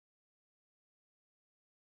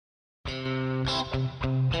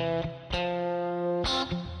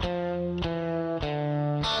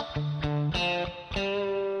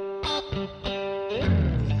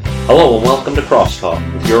Hello and welcome to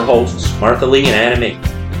Crosstalk with your hosts Martha Lee and Anna May,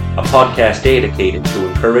 a podcast dedicated to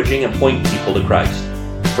encouraging and pointing people to Christ,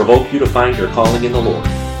 provoke you to find your calling in the Lord.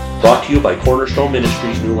 Brought to you by Cornerstone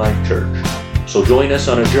Ministries New Life Church. So join us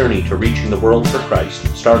on a journey to reaching the world for Christ,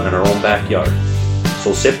 starting in our own backyard.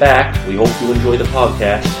 So sit back, we hope you enjoy the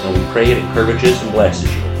podcast, and we pray it encourages and blesses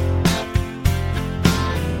you.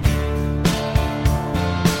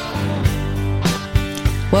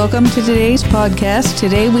 Welcome to today's podcast.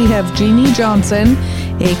 Today we have Jeannie Johnston,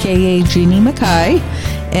 aka Jeannie Mackay,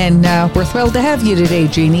 and we're thrilled to have you today,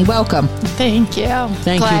 Jeannie. Welcome. Thank you.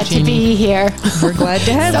 Glad to be here. We're glad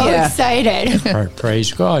to have you. So excited.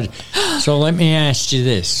 Praise God. So let me ask you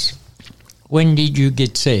this. When did you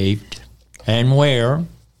get saved and where,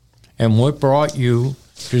 and what brought you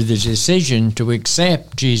to the decision to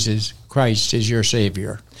accept Jesus Christ as your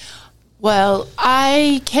Savior? Well,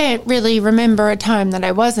 I can't really remember a time that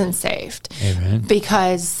I wasn't saved. Amen.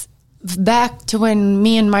 Because back to when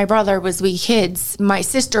me and my brother was wee kids, my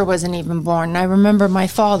sister wasn't even born. I remember my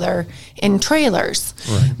father in trailers.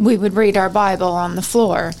 Right. We would read our Bible on the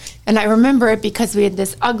floor. And I remember it because we had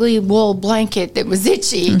this ugly wool blanket that was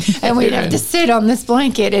itchy. And we'd have to sit on this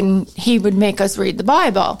blanket and he would make us read the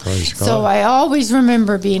Bible. Praise God. So I always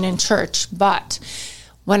remember being in church. But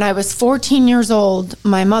when I was 14 years old,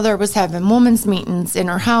 my mother was having women's meetings in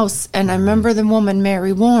her house. And I remember the woman,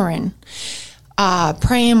 Mary Warren,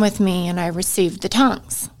 praying with me, and I received the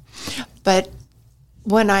tongues. But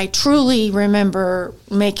when I truly remember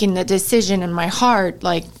making the decision in my heart,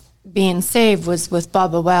 like being saved, was with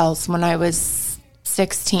Bubba Wells when I was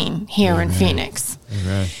 16 here Amen. in Phoenix.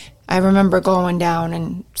 Amen. I remember going down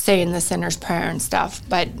and saying the sinner's prayer and stuff.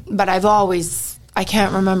 But I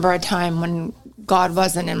can't remember a time when God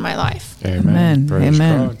wasn't in my life. Amen. Praise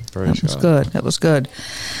Amen. God. Praise that was God. good. That was good.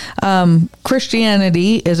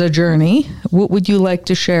 Christianity is a journey. What would you like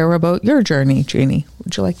to share about your journey, Jeannie? What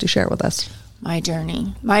would you like to share with us? My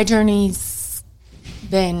journey's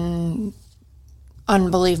been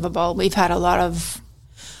unbelievable. We've had a lot of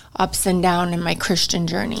ups and downs in my Christian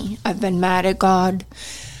journey. I've been mad at God.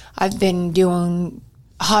 I've been doing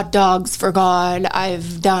hot dogs for God.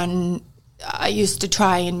 I used to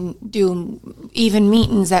try and do even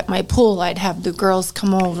meetings at my pool. I'd have the girls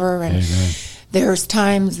come over, and Amen. there's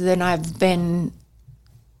times that I've been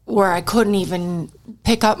where I couldn't even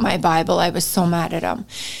pick up my Bible. I was so mad at them.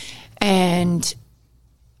 And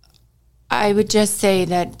I would just say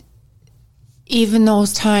that even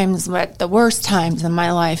those times, but the worst times in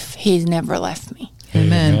my life, He's never left me.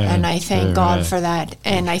 Amen. And I thank God for that.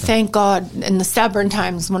 And I thank God in the stubborn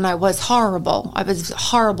times when I was horrible. I was a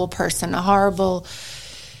horrible person, I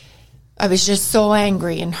was just so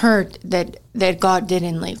angry and hurt that God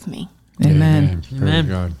didn't leave me. Amen. Praise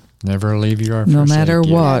God. Never leave you or No forsake matter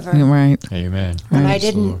you. what. Never. You're right. Amen. When I Praise the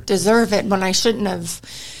didn't Lord. deserve it, when I shouldn't have.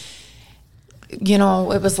 You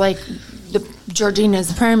know, it was like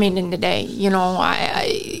Georgina's prayer meeting today. You know,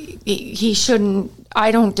 he shouldn't.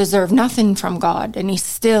 I don't deserve nothing from God, and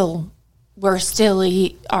we're still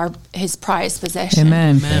His prized possession.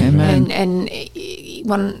 Amen. Amen.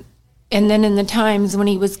 And then in the times when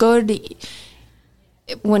He was good,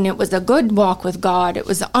 when it was a good walk with God, it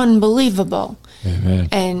was unbelievable. Amen.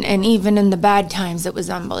 And even in the bad times, it was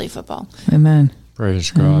unbelievable. Amen.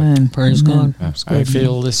 Praise God. Amen. Praise God. I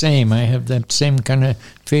feel the same. I have that same kind of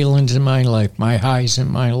feelings in my life, my highs and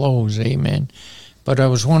my lows. Amen. But I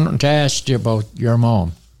was wanting to ask you about your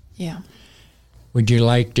mom. Yeah. Would you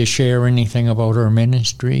like to share anything about her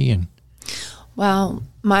ministry? Well,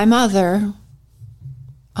 my mother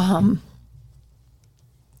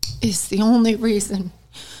is the only reason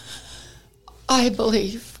I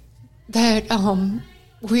believe that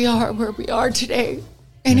we are where we are today,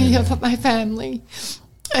 any of my family.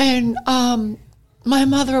 And my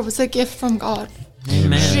mother was a gift from God.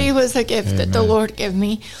 Amen. She was a gift that the Lord gave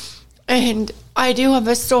me. And I do have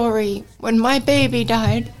a story. When my baby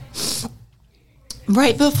died, the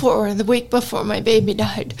week before my baby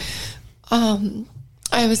died,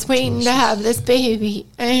 I was waiting to have this baby,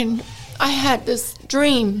 and I had this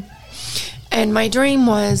dream. And my dream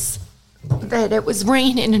was that it was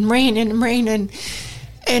raining and raining and raining,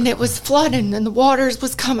 and it was flooding, and the waters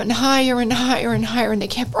was coming higher and higher and higher, and they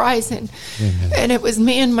kept rising. Amen. And it was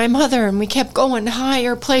me and my mother, and we kept going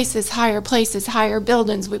higher places, higher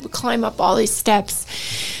buildings. We would climb up all these steps,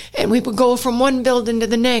 and we would go from one building to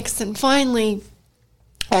the next, and finally,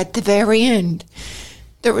 at the very end,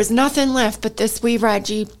 there was nothing left but this wee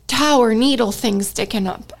raggy tower needle thing sticking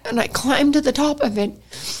up. And I climbed to the top of it,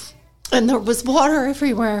 and there was water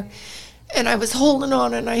everywhere. And I was holding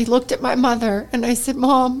on, and I looked at my mother, and I said,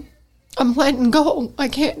 "Mom, I'm letting go. I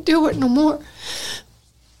can't do it no more."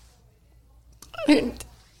 And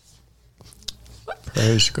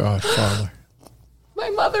Praise God, Father. my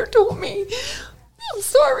mother told me, I'm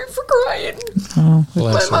sorry for crying. Oh,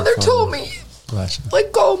 Bless My her, mother Father. told me, Bless her.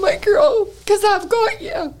 let go, my girl, because I've got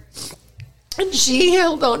you. And she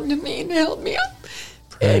held on to me and held me up.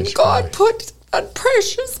 Praise And God God. put a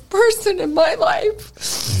precious person in my life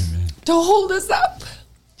Amen. to hold us up.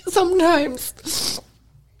 Sometimes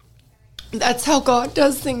that's how God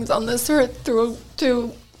does things on this earth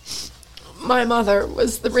through my mother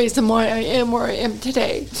was the reason why I am where I am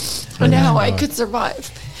today and how I could survive.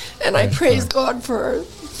 And I praise God for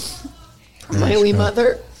her. My wee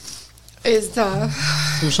mother is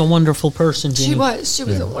She was a wonderful person, Jeannie. she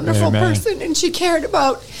was a wonderful Amen. person, and she cared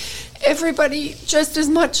about everybody just as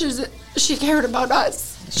much as she cared about us.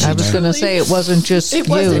 I was going to Truly- say it wasn't just it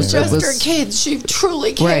you. wasn't just it was, her kids. She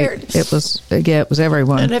truly cared. Right. It was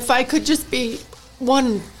everyone. And if I could just be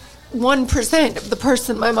 1% of the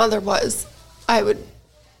person my mother was, I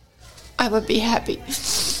would be happy.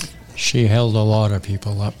 She held a lot of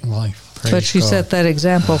people up in life. Praise But she God. set that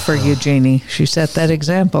example for you, Jeannie. She set that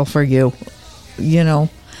example for you. You know.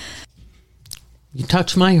 You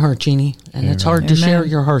touch my heart, Jeannie, and it's hard to Amen. share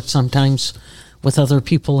your heart sometimes with other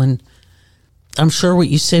people. And I'm sure what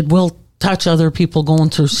you said will touch other people going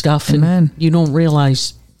through stuff. Amen. And you don't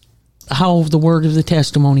realize how the word of the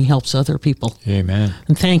testimony helps other people. Amen.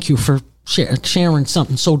 And thank you for sharing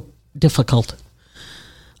something so difficult.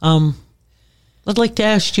 I'd like to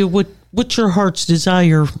ask you what's your heart's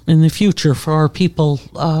desire in the future for our people,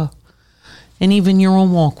 and even your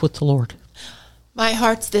own walk with the Lord. My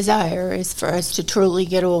heart's desire is for us to truly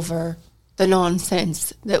get over the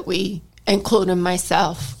nonsense that we, including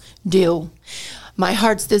myself, do. My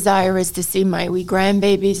heart's desire is to see my wee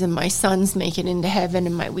grandbabies and my sons make it into heaven,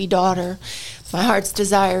 and my wee daughter. My heart's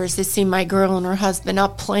desire is to see my girl and her husband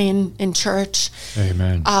up playing in church.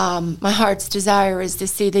 Amen. My heart's desire is to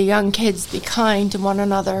see the young kids be kind to one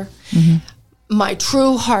another. My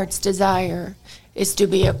true heart's desire is to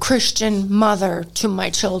be a Christian mother to my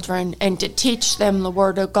children and to teach them the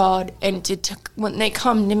Word of God, and to when they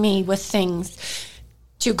come to me with things,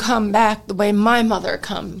 to come back the way my mother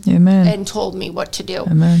come Amen. and told me what to do.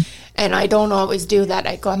 Amen. And I don't always do that.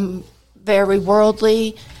 I'm very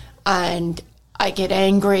worldly, and I get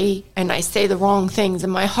angry, and I say the wrong things.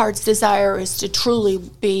 And my heart's desire is to truly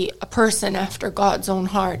be a person after God's own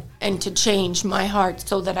heart, and to change my heart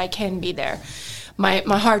so that I can be there. My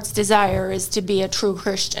heart's desire is to be a true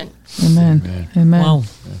Christian. Amen. Amen. Wow.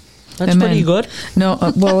 That's Amen. pretty good. No,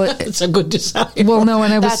 well, It's a good desire. well, no,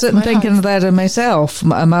 and I was That's sitting my thinking heart. of that in myself,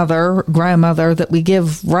 a mother, grandmother, that we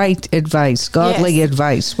give right advice, godly Yes.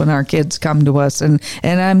 advice when our kids come to us, and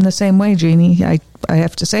I'm the same way, Jeannie. I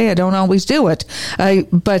have to say I don't always do it,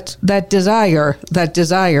 but that desire,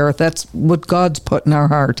 that's what God's put in our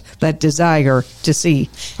heart. That desire to see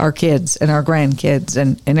our kids and our grandkids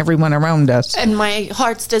and everyone around us. And my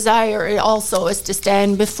heart's desire also is to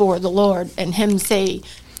stand before the Lord and Him say,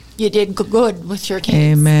 you did good with your kids.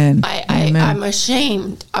 Amen. Amen. I'm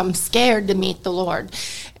ashamed. I'm scared to meet the Lord.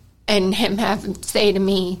 And Him having say to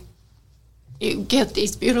me, you get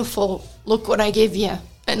these beautiful, look what I give you,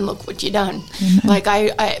 and look what you done. Like I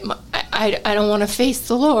don't want to face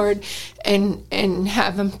the Lord and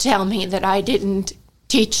have Him tell me that I didn't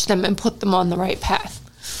teach them and put them on the right path.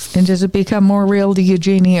 And does it become more real to you,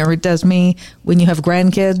 Jeannie, or it does me when you have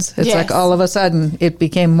grandkids? It's Yes. like all of a sudden it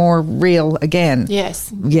became more real again.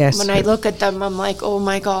 Yes. Yes. When I look at them, I'm like, oh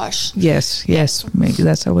my gosh. Yes, maybe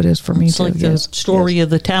that's how it is for me It's too. like yes. the story of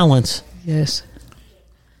the talents. Yes.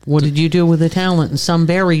 What did you do with the talent? And some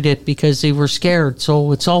buried it because they were scared.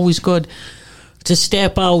 So it's always good to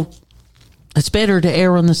step out. It's better to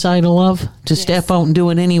err on the side of love, to step out and do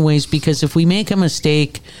it anyways, because if we make a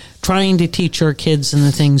mistake trying to teach our kids in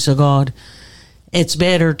the things of God, it's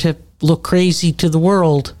better to look crazy to the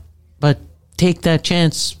world, but take that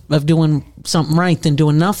chance of doing something right than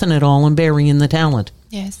doing nothing at all and burying the talent.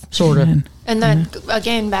 Yes. Sort of. Amen. And then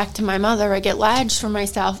again, back to my mother, I get ladged for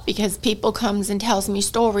myself because people comes and tells me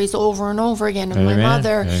stories over and over again of my Amen.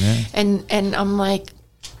 mother, Amen. and I'm like,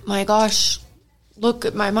 my gosh, look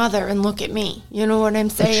at my mother and look at me. You know what I'm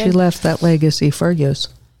But saying? she left that legacy for you.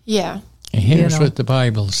 Yeah. And here's You know. what the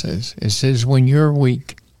Bible says. It says, when you're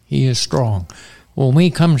weak, He is strong. When we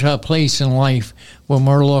come to a place in life when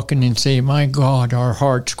we're looking and say, my God, our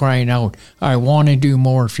heart's crying out, I want to do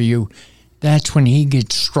more for you, that's when He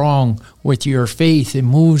gets strong with your faith and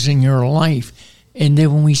moves in your life. And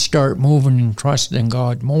then we start moving and trusting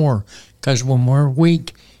God more. Because when we're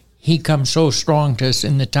weak, He comes so strong to us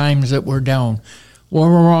in the times that we're down. When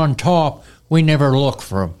we're on top, we never look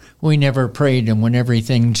for Him. We never prayed Him when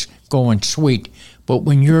everything's going sweet. But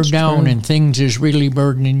when you're down and things is really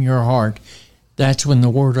burdening your heart, that's when the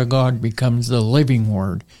Word of God becomes the living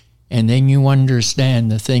Word. And then you understand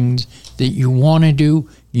the things that you want to do,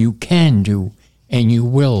 you can do, and you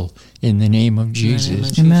will in the name of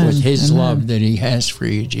Jesus. Amen. With His Amen. love that He has for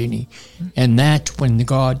you, Jeannie. And that's when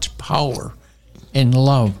God's power and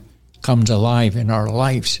love comes alive in our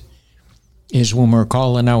lives, is when we're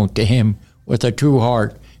calling out to Him with a true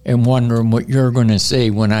heart and wondering what you're going to say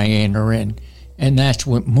when I enter in. And that's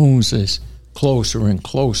what moves us closer and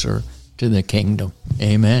closer to the kingdom.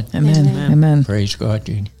 Amen. Amen. Amen. Praise God,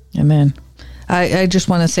 Jeannie. Amen. I just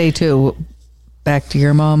want to say, too, back to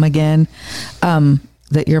your mom again,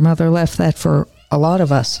 that your mother left that for a lot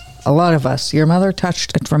of us. A lot of us. Your mother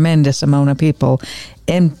touched a tremendous amount of people.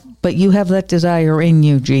 But you have that desire in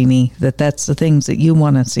you, Jeannie, that's the things that you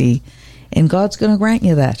want to see. And God's going to grant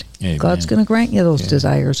you that. Amen. God's going to grant you those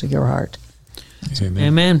desires of your heart. Amen.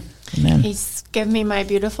 Amen. Amen. He's given me my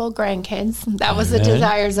beautiful grandkids. That was the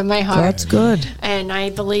desires of my heart. That's good. And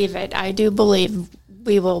I believe it. I do believe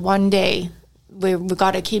we will one day. We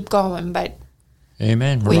got to keep going, but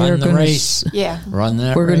Amen. We are Run the gonna race. yeah. Run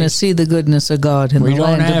that We're race. going to see the goodness of God in We the don't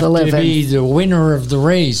land of have the to living. be the winner of the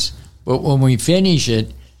race, but when we finish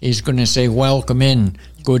it, He's going to say, welcome in,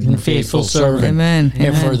 good and faithful servant. Amen.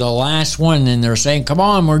 If Amen. we're the last one and they're saying, come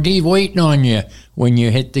on, we're waiting on you. When you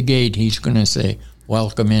hit the gate, He's going to say,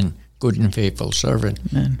 welcome in, good and faithful servant.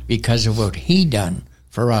 Amen. Because of what He done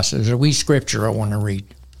for us. There's a wee scripture I want to read.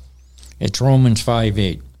 It's Romans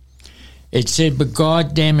 5:8. It said, but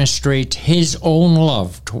God demonstrates His own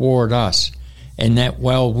love toward us, and that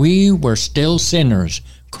while we were still sinners,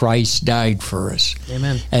 Christ died for us.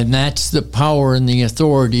 Amen. And that's the power and the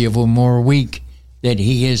authority of when we're weak, that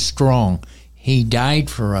He is strong. He died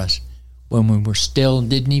for us when we were still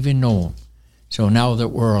didn't even know Him. So now that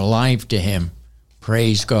we're alive to Him,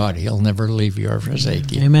 praise God, He'll never leave you or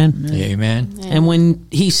forsake you. Amen. Amen. And when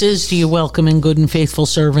He says to you, welcome in, good and faithful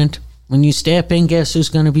servant, when you step in, guess who's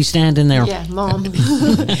going to be standing there? Yeah, Mom.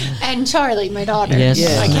 And Charlie, my daughter. Yes.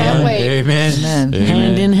 I can't wait. Amen. Amen.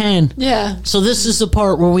 Hand in hand. Yeah. So this is the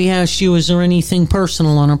part where we ask you, is there anything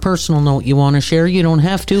personal on a personal note you want to share? You don't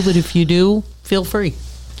have to, but if you do, feel free.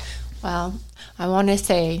 Well, I want to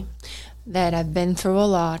say that I've been through a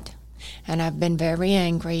lot, and I've been very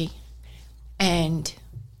angry, and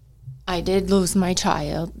I did lose my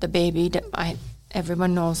child. The baby,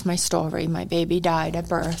 everyone knows my story. My baby died at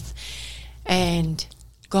birth, and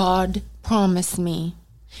God promised me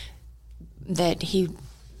that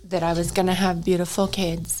I was going to have beautiful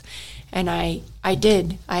kids, and I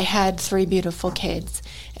did. I had 3 beautiful kids,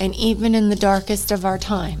 and even in the darkest of our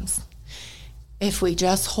times, if we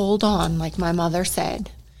just hold on, like my mother said,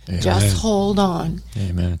 Amen. just hold on.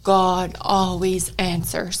 Amen. God always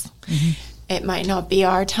answers. Mm-hmm. It might not be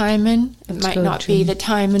our timing. It might good, not be Jeannie. the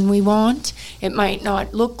timing we want. It might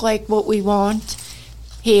not look like what we want.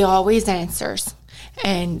 He always answers.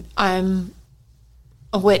 And I'm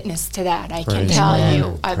a witness to that. I can Praise tell God.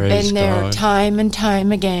 you. I've Praise been there God. time and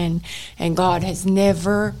time again, and God has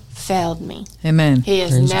never failed me. Amen. He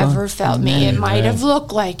has Praise never God. failed me. Amen. It might Amen. have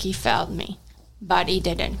looked like He failed me, but He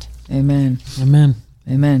didn't. Amen. Amen.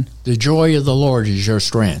 Amen. The joy of the Lord is your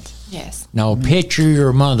strength. Yes. Now picture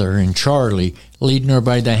your mother and Charlie leading her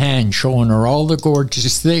by the hand, showing her all the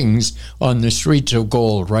gorgeous things on the streets of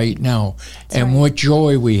gold right now. And what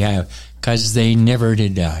joy we have, because they never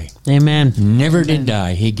did die. Amen. Never did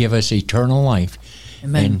die. He gave us eternal life.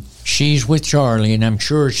 Amen. And she's with Charlie, and I'm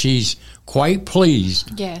sure she's quite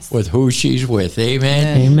pleased Yes. with who she's with.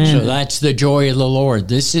 Amen? Amen. So that's the joy of the Lord.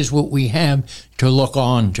 This is what we have to look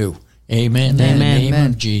on to. Amen. In the Amen. name Amen.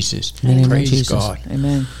 of Jesus. In the name of Praise Jesus. God.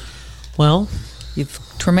 Amen. Well, You've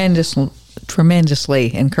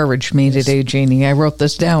tremendously encouraged me today, Jeannie. I wrote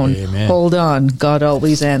this down. Amen. Hold on. God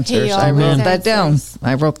always answers. He I always wrote that down. answers.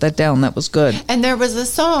 I wrote that down. That was good. And there was a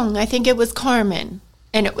song, I think it was Carmen,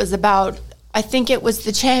 and it was about, I think it was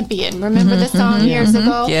The Champion. Remember the song years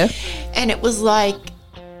ago? Yeah. And it was like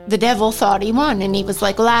the devil thought he won, and he was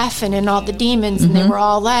like laughing, and all the demons, and they were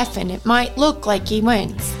all laughing. It might look like he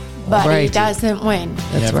wins, but he Right. doesn't win.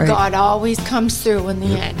 That's right. God always comes through in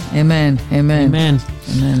the end. Amen. Amen. amen.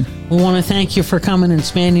 Amen. We want to thank you for coming and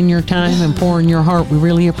spending your time and pouring your heart. We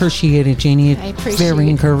really appreciate it, Jeannie. I appreciate Very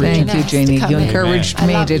it. encouraging. Thank you, Nice to Jeannie. come You in. encouraged I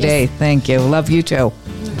me love you. today. Thank you. Love you too.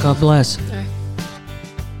 God bless.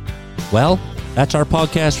 Well, that's our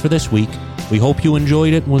podcast for this week. We hope you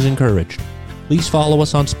enjoyed it and was encouraged. Please follow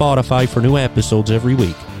us on Spotify for new episodes every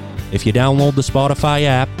week. If you download the Spotify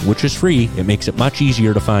app, which is free, it makes it much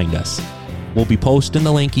easier to find us. We'll be posting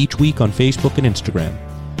the link each week on Facebook and Instagram.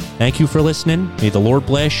 Thank you for listening. May the Lord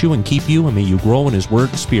bless you and keep you, and may you grow in His Word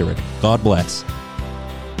and Spirit. God bless.